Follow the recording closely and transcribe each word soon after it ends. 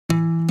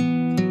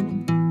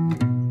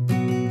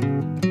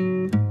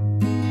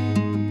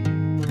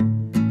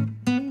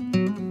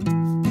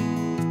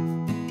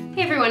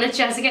everyone, it's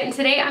Jessica, and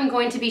today I'm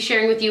going to be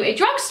sharing with you a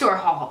drugstore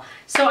haul.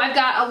 So I've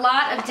got a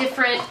lot of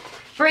different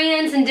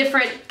brands and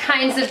different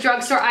kinds of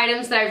drugstore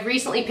items that I've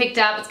recently picked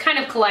up. It's kind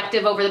of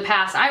collective over the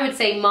past, I would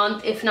say,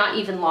 month, if not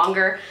even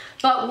longer.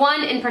 But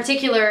one in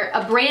particular,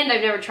 a brand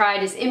I've never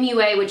tried, is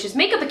MUA, which is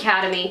Makeup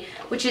Academy,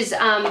 which is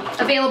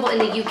available in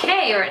the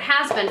UK, or it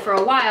has been for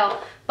a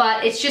while,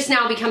 but it's just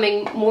now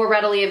becoming more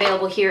readily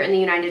available here in the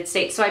United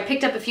States. So I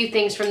picked up a few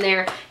things from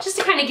there just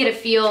to kind of get a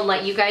feel and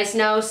let you guys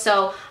know.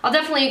 So I'll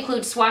definitely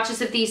include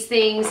swatches of these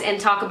things and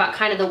talk about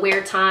kind of the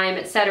wear time,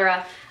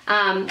 etc.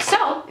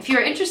 So if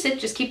you're interested,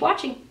 just keep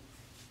watching.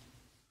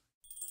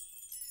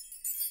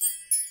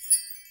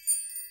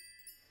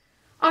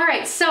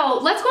 Alright, so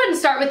let's go ahead and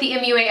start with the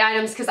MUA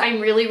items because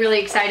I'm really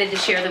excited to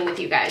share them with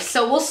you guys.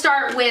 So we'll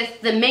start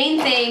with the main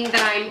thing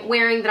that I'm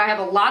wearing that I have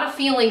a lot of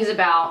feelings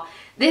about.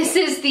 This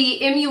is the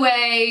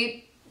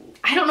MUA,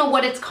 I don't know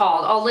what it's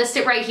called, I'll list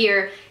it right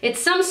here. It's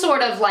some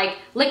sort of like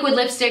liquid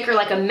lipstick or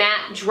like a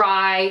matte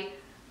dry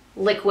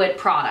liquid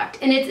product.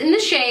 And it's in the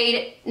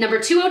shade number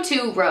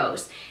 202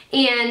 Rose.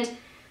 And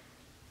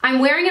I'm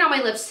wearing it on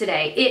my lips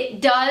today.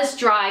 It does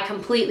dry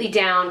completely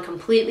down,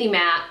 completely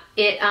matte.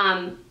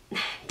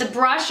 The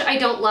brush I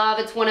don't love.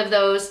 It's one of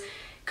those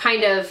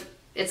kind of,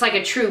 it's like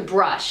a true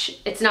brush.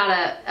 It's not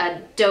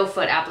a doe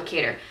foot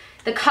applicator.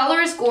 The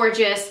color is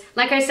gorgeous.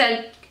 Like I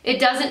said, it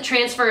doesn't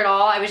transfer at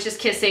all. I was just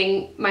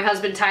kissing my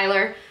husband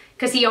Tyler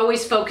because he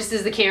always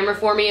focuses the camera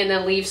for me and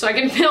then leaves so I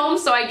can film.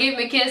 So I gave him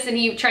a kiss and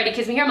he tried to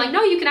kiss me here. I'm like,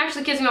 no, you can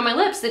actually kiss me on my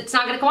lips. It's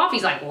not gonna come off.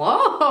 He's like,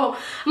 whoa.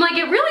 I'm like,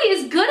 it really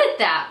is good at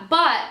that.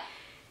 But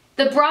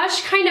the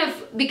brush kind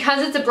of,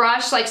 because it's a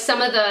brush, like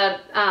some of the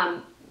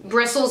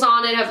bristles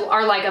on it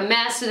are like a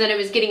mess, so then it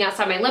was getting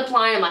outside my lip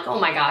line. I'm like, oh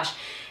my gosh.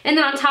 And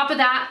then on top of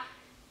that,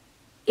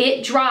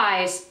 it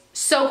dries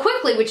so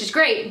quickly, which is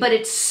great, but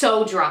it's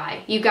so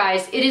dry. You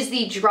guys, it is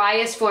the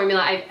driest formula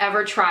I've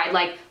ever tried.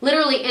 Like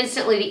literally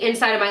instantly the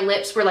inside of my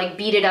lips were like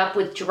beaded up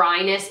with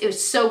dryness. It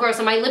was so gross.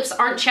 And my lips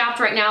aren't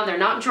chapped right now. They're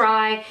not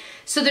dry.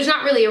 So there's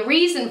not really a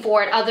reason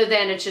for it other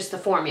than it's just the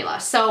formula.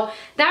 So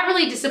that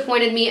really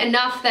disappointed me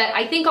enough that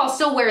I think I'll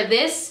still wear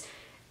this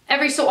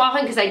every so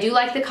often because I do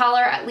like the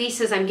color, at least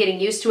as I'm getting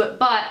used to it,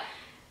 but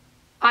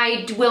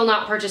I will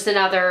not purchase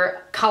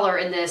another color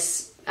in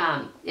this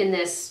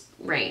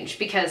range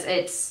because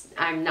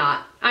I'm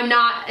not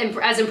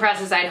as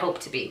impressed as I'd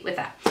hoped to be with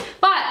that.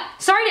 But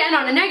sorry to end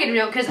on a negative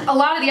note because a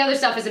lot of the other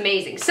stuff is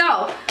amazing.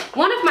 So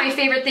one of my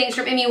favorite things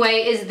from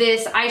MUA is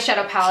this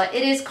eyeshadow palette.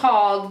 It is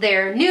called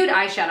their Nude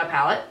Eyeshadow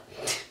Palette.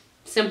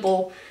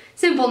 Simple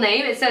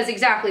name. It says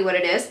exactly what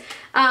it is.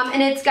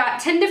 And it's got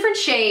 10 different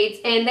shades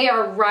and they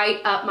are right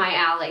up my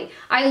alley.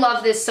 I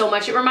love this so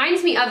much. It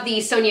reminds me of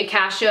the Sonia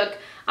Kashuk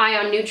Eye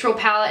on Neutral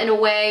palette in a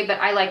way, but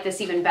I like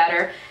this even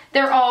better.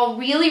 They're all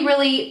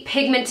really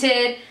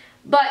pigmented,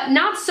 but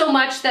not so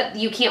much that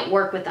you can't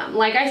work with them.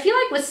 Like I feel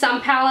like with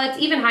some palettes,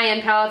 even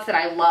high-end palettes that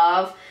I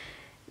love,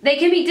 they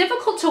can be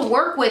difficult to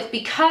work with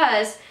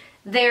because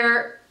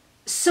they're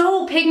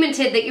so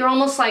pigmented that you're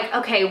almost like,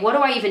 okay, what do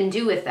I even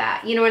do with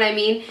that? You know what I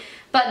mean?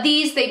 But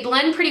these, they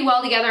blend pretty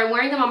well together. I'm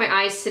wearing them on my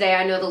eyes today.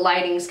 I know the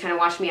lighting's kind of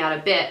washed me out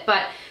a bit,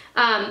 but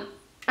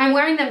I'm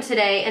wearing them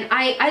today and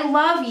I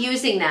love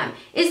using them.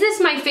 Is this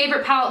my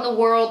favorite palette in the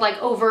world,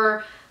 like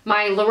over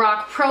my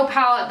Lorac Pro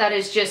palette that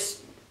is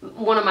just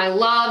one of my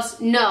loves?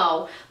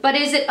 No. But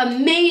is it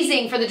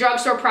amazing for the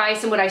drugstore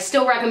price and would I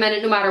still recommend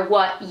it no matter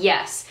what?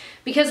 Yes.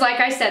 Because like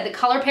I said, the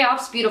color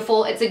payoff's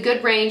beautiful. It's a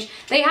good range.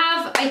 They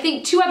have, I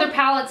think, 2 other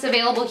palettes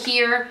available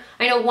here.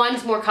 I know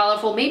one's more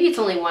colorful. Maybe it's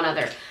only one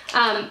other.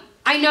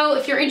 I know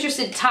if you're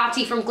interested,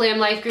 Tati from Glam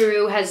Life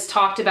Guru has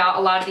talked about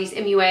a lot of these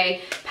MUA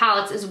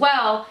palettes as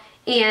well.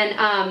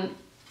 And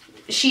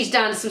she's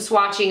done some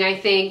swatching, I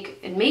think,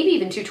 and maybe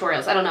even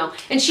tutorials, I don't know.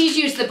 And she's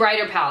used the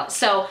brighter palette.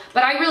 So,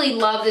 but I really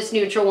love this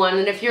neutral one.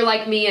 And if you're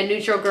like me, a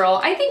neutral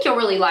girl, I think you'll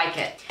really like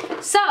it.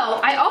 So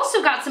I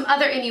also got some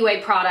other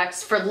MUA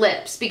products for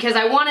lips because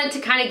I wanted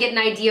to kind of get an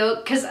idea,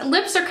 because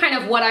lips are kind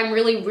of what I'm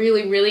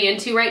really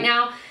into right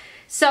now.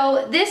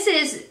 So this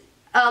is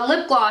a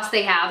lip gloss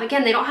they have.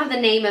 Again, they don't have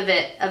the name of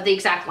it, of the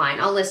exact line.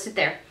 I'll list it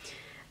there.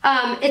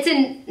 It's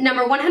in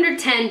number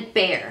 110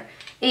 Bare.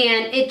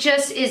 And it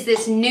just is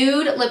this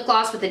nude lip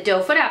gloss with a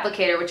doe foot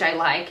applicator, which I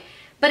like.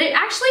 But it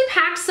actually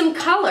packs some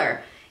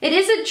color. It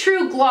is a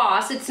true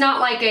gloss. It's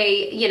not like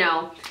a, you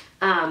know,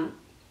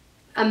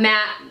 a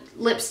matte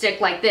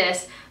lipstick like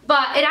this.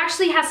 But it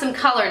actually has some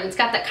color and it's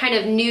got that kind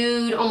of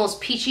nude,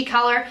 almost peachy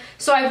color.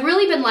 So I've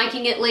really been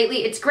liking it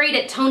lately. It's great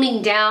at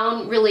toning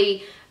down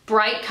really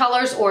bright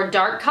colors or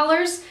dark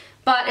colors,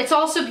 but it's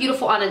also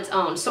beautiful on its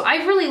own. So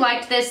I've really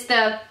liked this.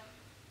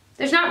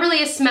 There's not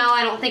really a smell,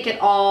 I don't think, at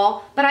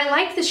all, but I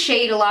like the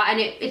shade a lot and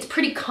it's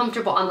pretty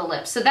comfortable on the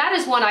lips. So that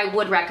is one I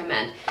would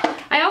recommend.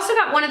 I also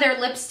got one of their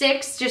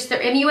lipsticks, just their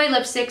MUA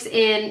lipsticks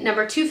in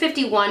number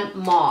 251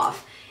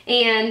 Mauve.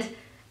 And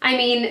I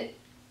mean,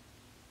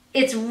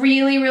 it's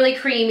really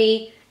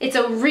creamy. It's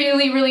a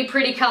really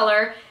pretty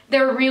color.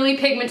 They're really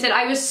pigmented.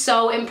 I was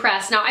so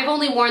impressed. Now, I've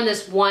only worn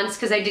this once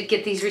because I did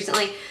get these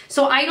recently,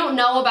 so I don't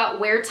know about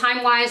wear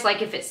time-wise,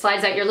 like if it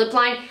slides out your lip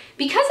line.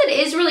 Because it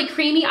is really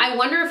creamy, I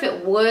wonder if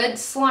it would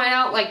slide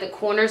out like the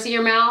corners of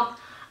your mouth.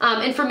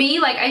 And for me,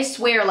 like, I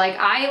swear, like,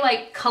 I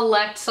like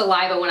collect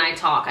saliva when I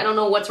talk. I don't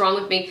know what's wrong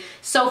with me.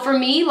 So for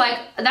me, like,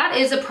 that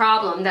is a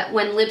problem, that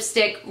when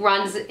lipstick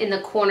runs in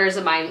the corners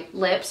of my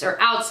lips or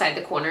outside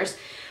the corners.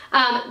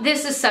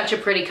 This is such a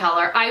pretty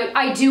color.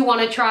 I do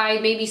want to try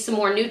maybe some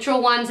more neutral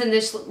ones in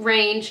this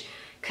range,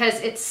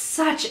 because it's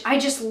such, I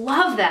just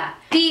love that.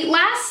 The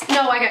last,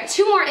 no, I got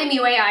 2 more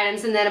MUA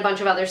items and then a bunch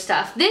of other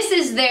stuff. This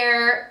is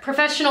their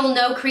Professional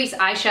No Crease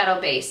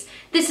Eyeshadow Base.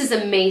 This is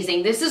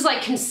amazing. This is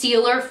like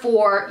concealer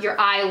for your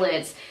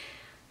eyelids.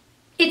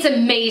 It's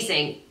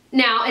amazing.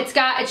 Now, it's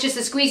just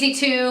a squeezy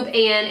tube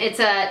and it's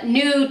a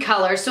nude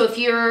color. So if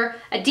you're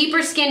a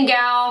deeper skin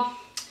gal,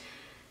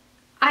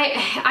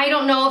 I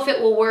don't know if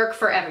it will work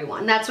for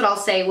everyone. That's what I'll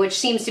say, which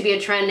seems to be a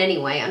trend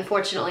anyway,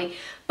 unfortunately.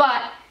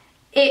 But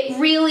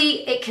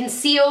it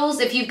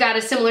conceals, if you've got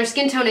a similar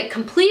skin tone, it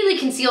completely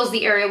conceals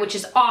the area, which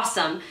is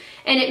awesome.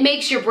 And it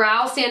makes your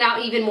brow stand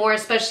out even more,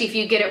 especially if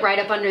you get it right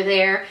up under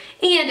there.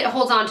 And it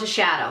holds on to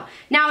shadow.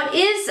 Now it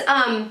is,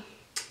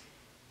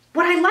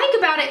 what I like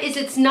about it is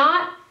it's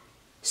not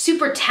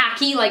super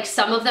tacky like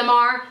some of them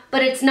are,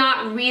 but it's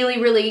not really,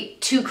 really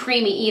too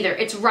creamy either.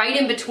 It's right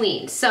in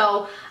between.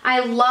 So I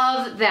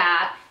love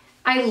that.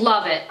 I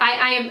love it.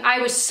 I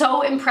was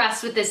so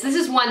impressed with this. This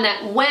is one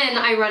that when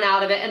I run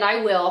out of it, and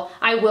I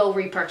will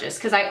repurchase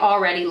because I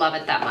already love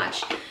it that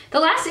much. The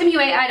last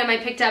MUA item I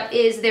picked up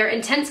is their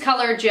Intense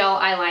Color Gel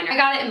Eyeliner. I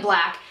got it in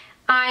black.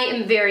 I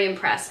am very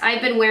impressed.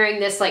 I've been wearing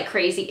this like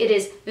crazy. It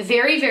is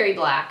very, very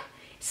black.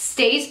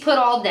 Stays put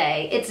all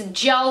day. It's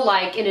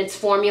gel-like in its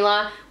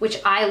formula, which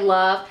I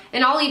love.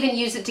 And I'll even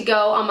use it to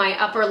go on my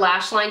upper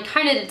lash line,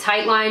 kind of the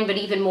tight line, but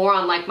even more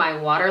on like my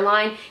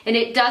waterline. And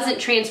it doesn't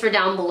transfer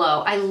down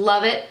below. I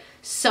love it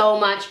so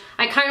much.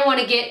 I kind of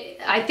want to get,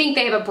 I think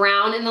they have a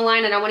brown in the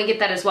line, and I want to get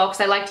that as well because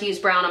I like to use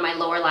brown on my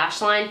lower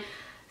lash line.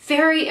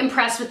 Very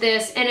impressed with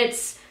this, and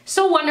it's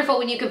so wonderful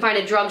when you can find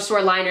a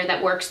drugstore liner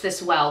that works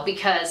this well,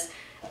 because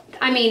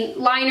I mean,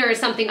 liner is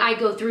something I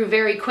go through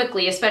very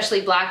quickly,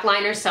 especially black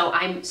liner, so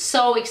I'm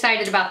so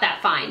excited about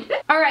that find.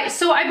 All right,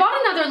 so I bought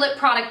another lip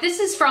product. This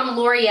is from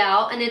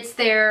L'Oreal, and it's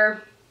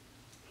their,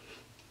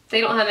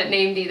 they don't have it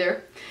named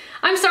either.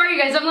 I'm sorry,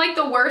 you guys, I'm like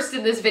the worst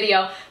in this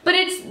video, but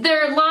it's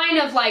their line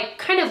of like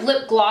kind of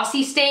lip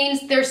glossy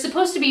stains. They're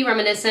supposed to be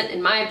reminiscent,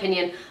 in my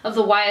opinion, of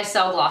the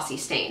YSL glossy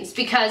stains,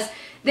 because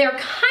they're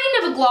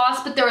kind of a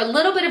gloss, but they're a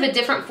little bit of a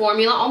different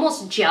formula,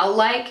 almost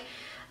gel-like.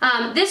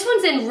 This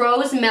one's in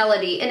Rose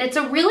Melody, and it's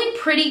a really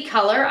pretty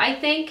color, I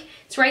think.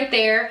 It's right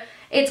there.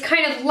 It's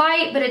kind of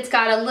light, but it's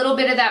got a little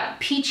bit of that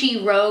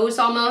peachy rose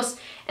almost,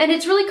 and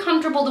it's really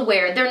comfortable to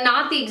wear. They're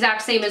not the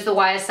exact same as the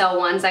YSL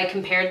ones. I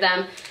compared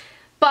them,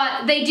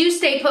 but they do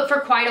stay put for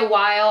quite a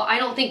while. I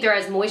don't think they're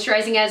as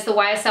moisturizing as the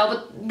YSL,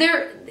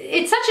 but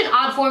it's such an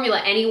odd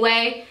formula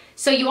anyway,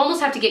 so you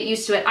almost have to get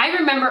used to it. I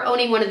remember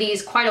owning one of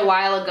these quite a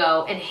while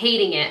ago and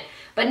hating it.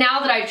 But now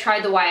that I've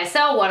tried the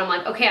YSL one, I'm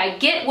like, okay, I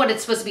get what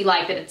it's supposed to be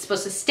like, that it's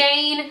supposed to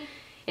stain,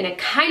 and it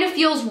kind of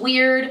feels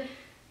weird,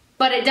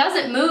 but it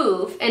doesn't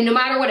move, and no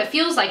matter what it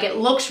feels like, it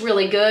looks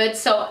really good,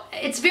 so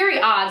it's very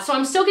odd. So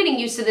I'm still getting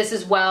used to this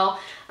as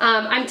well.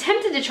 I'm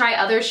tempted to try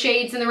other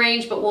shades in the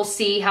range, but we'll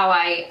see how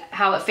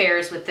it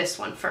fares with this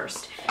one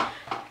first.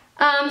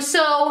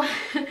 So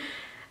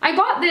I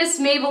bought this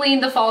Maybelline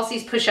The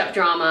Falsies Push-Up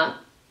Drama,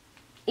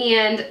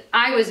 and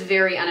I was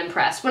very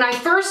unimpressed. When I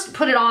first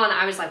put it on,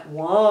 I was like,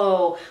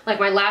 whoa, like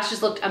my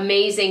lashes looked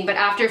amazing, but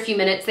after a few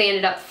minutes, they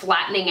ended up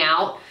flattening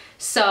out.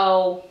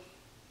 So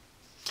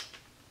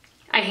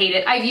I hate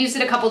it. I've used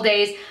it a couple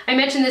days. I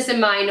mentioned this in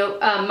my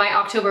my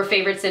October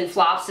favorites and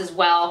flops as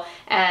well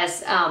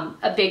as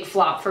a big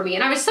flop for me.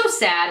 And I was so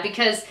sad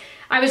because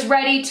I was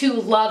ready to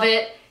love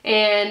it,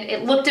 and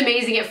it looked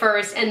amazing at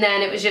first, and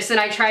then it was just, and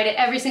I tried it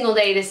every single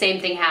day, the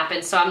same thing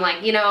happened. So I'm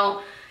like, you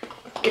know,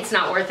 it's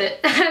not worth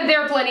it. There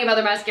are plenty of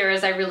other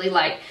mascaras I really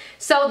like.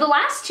 So the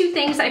last 2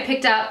 things I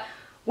picked up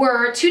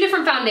were 2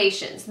 different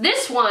foundations.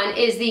 This one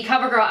is the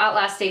CoverGirl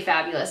Outlast Stay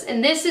Fabulous,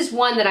 and this is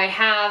one that I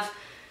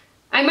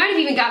might have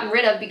even gotten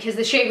rid of because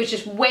the shade was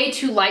just way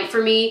too light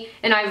for me,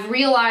 and I've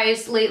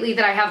realized lately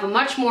that I have a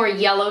much more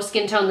yellow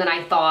skin tone than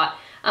I thought.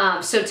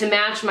 So to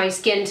match my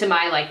skin to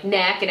my like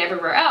neck and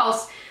everywhere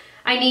else,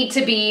 I need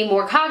to be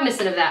more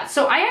cognizant of that.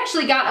 So I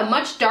actually got a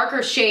much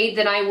darker shade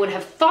than I would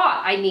have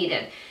thought I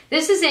needed.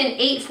 This is in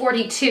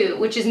 842,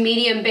 which is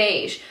medium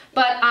beige,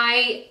 but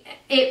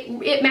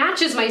it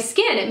matches my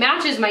skin, it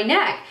matches my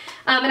neck.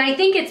 And I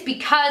think it's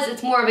because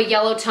it's more of a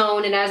yellow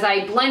tone, and as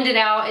I blend it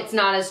out, it's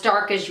not as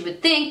dark as you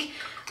would think.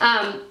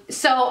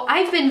 So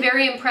I've been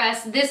very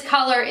impressed. This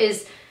color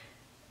is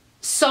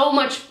so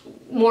much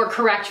more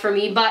correct for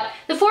me, but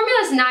the formula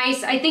is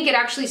nice. I think it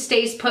actually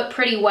stays put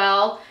pretty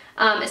well,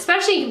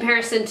 especially in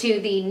comparison to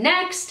the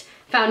next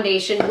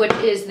foundation, which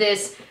is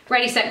this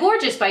Ready Set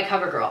Gorgeous by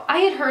CoverGirl. I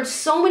had heard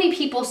so many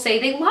people say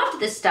they loved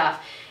this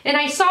stuff, And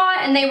I saw it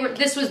and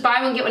this was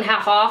buy one get one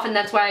half off, and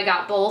that's why I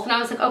got both. And I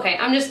was like, okay,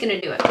 I'm just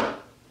gonna do it.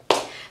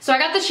 So I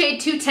got the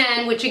shade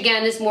 210, which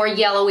again is more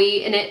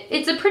yellowy, and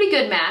it's a pretty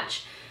good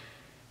match.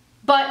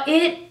 But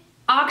it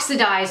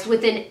oxidized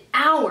within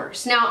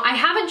hours. Now, I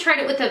haven't tried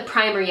it with a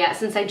primer yet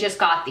since I just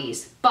got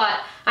these, but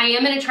I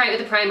am gonna try it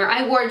with a primer.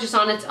 I wore it just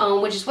on its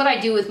own, which is what I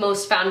do with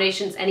most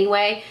foundations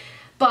anyway.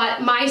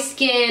 But my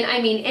skin,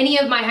 I mean, any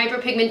of my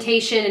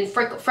hyperpigmentation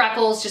and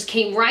freckles just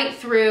came right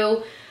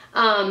through.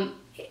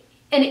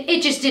 And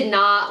it just did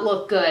not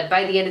look good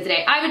by the end of the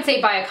day. I would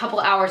say by a couple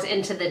hours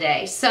into the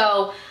day.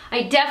 So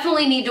I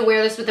definitely need to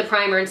wear this with the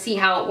primer and see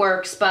how it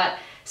works. But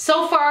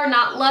so far,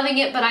 not loving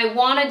it, but I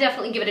want to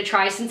definitely give it a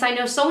try since I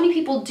know so many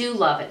people do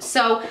love it.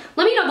 So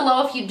let me know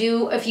below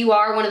if you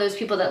are one of those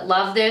people that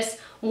love this.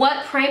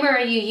 What primer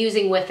are you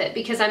using with it?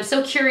 Because I'm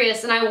so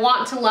curious and I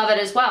want to love it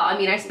as well. I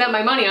mean, I spent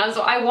my money on it,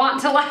 so I want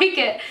to like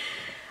it.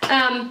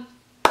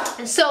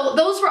 So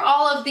those were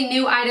all of the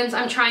new items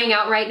I'm trying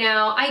out right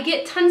now. I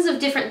get tons of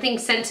different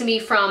things sent to me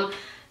from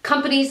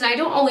companies, and I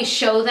don't always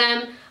show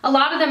them. A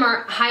lot of them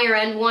are higher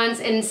end ones,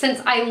 and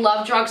since I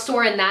love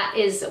drugstore and that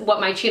is what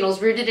my channel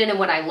is rooted in and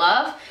what I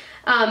love,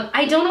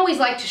 I don't always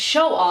like to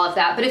show all of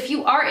that. But if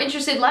you are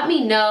interested, let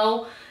me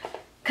know,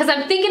 because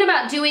I'm thinking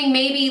about doing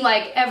maybe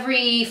like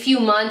every few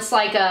months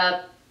like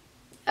I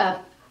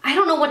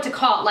don't know what to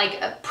call it,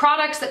 like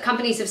products that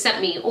companies have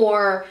sent me,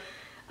 or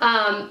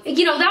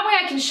you know, that way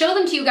I can show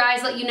them to you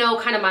guys, let you know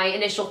kind of my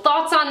initial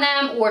thoughts on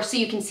them, or so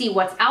you can see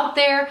what's out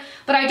there.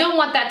 But I don't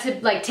want that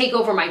to like take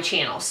over my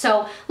channel.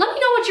 So let me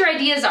know what your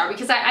ideas are,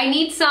 because I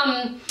need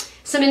some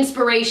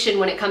inspiration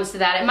when it comes to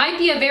that. It might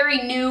be a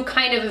very new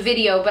kind of a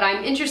video, but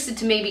I'm interested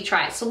to maybe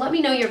try it. So let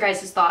me know your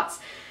guys' thoughts.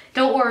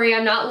 Don't worry,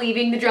 I'm not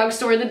leaving the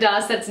drugstore in the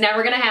dust. That's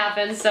never gonna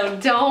happen. So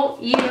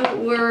don't you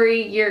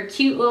worry your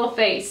cute little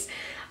face.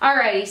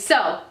 Alrighty,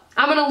 so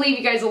I'm gonna leave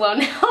you guys alone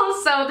now.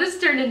 So this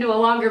turned into a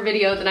longer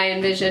video than I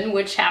envisioned,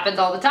 which happens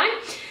all the time.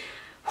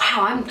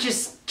 Wow, I'm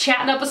just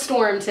chatting up a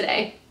storm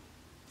today.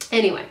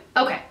 Anyway,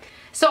 okay.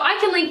 So I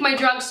can link my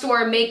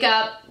drugstore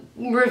makeup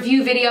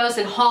review videos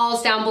and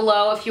hauls down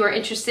below if you are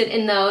interested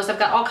in those. I've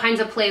got all kinds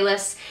of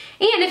playlists.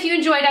 And if you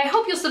enjoyed, I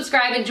hope you'll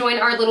subscribe and join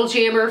our little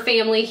jammer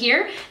family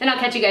here. And I'll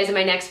catch you guys in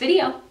my next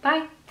video.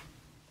 Bye.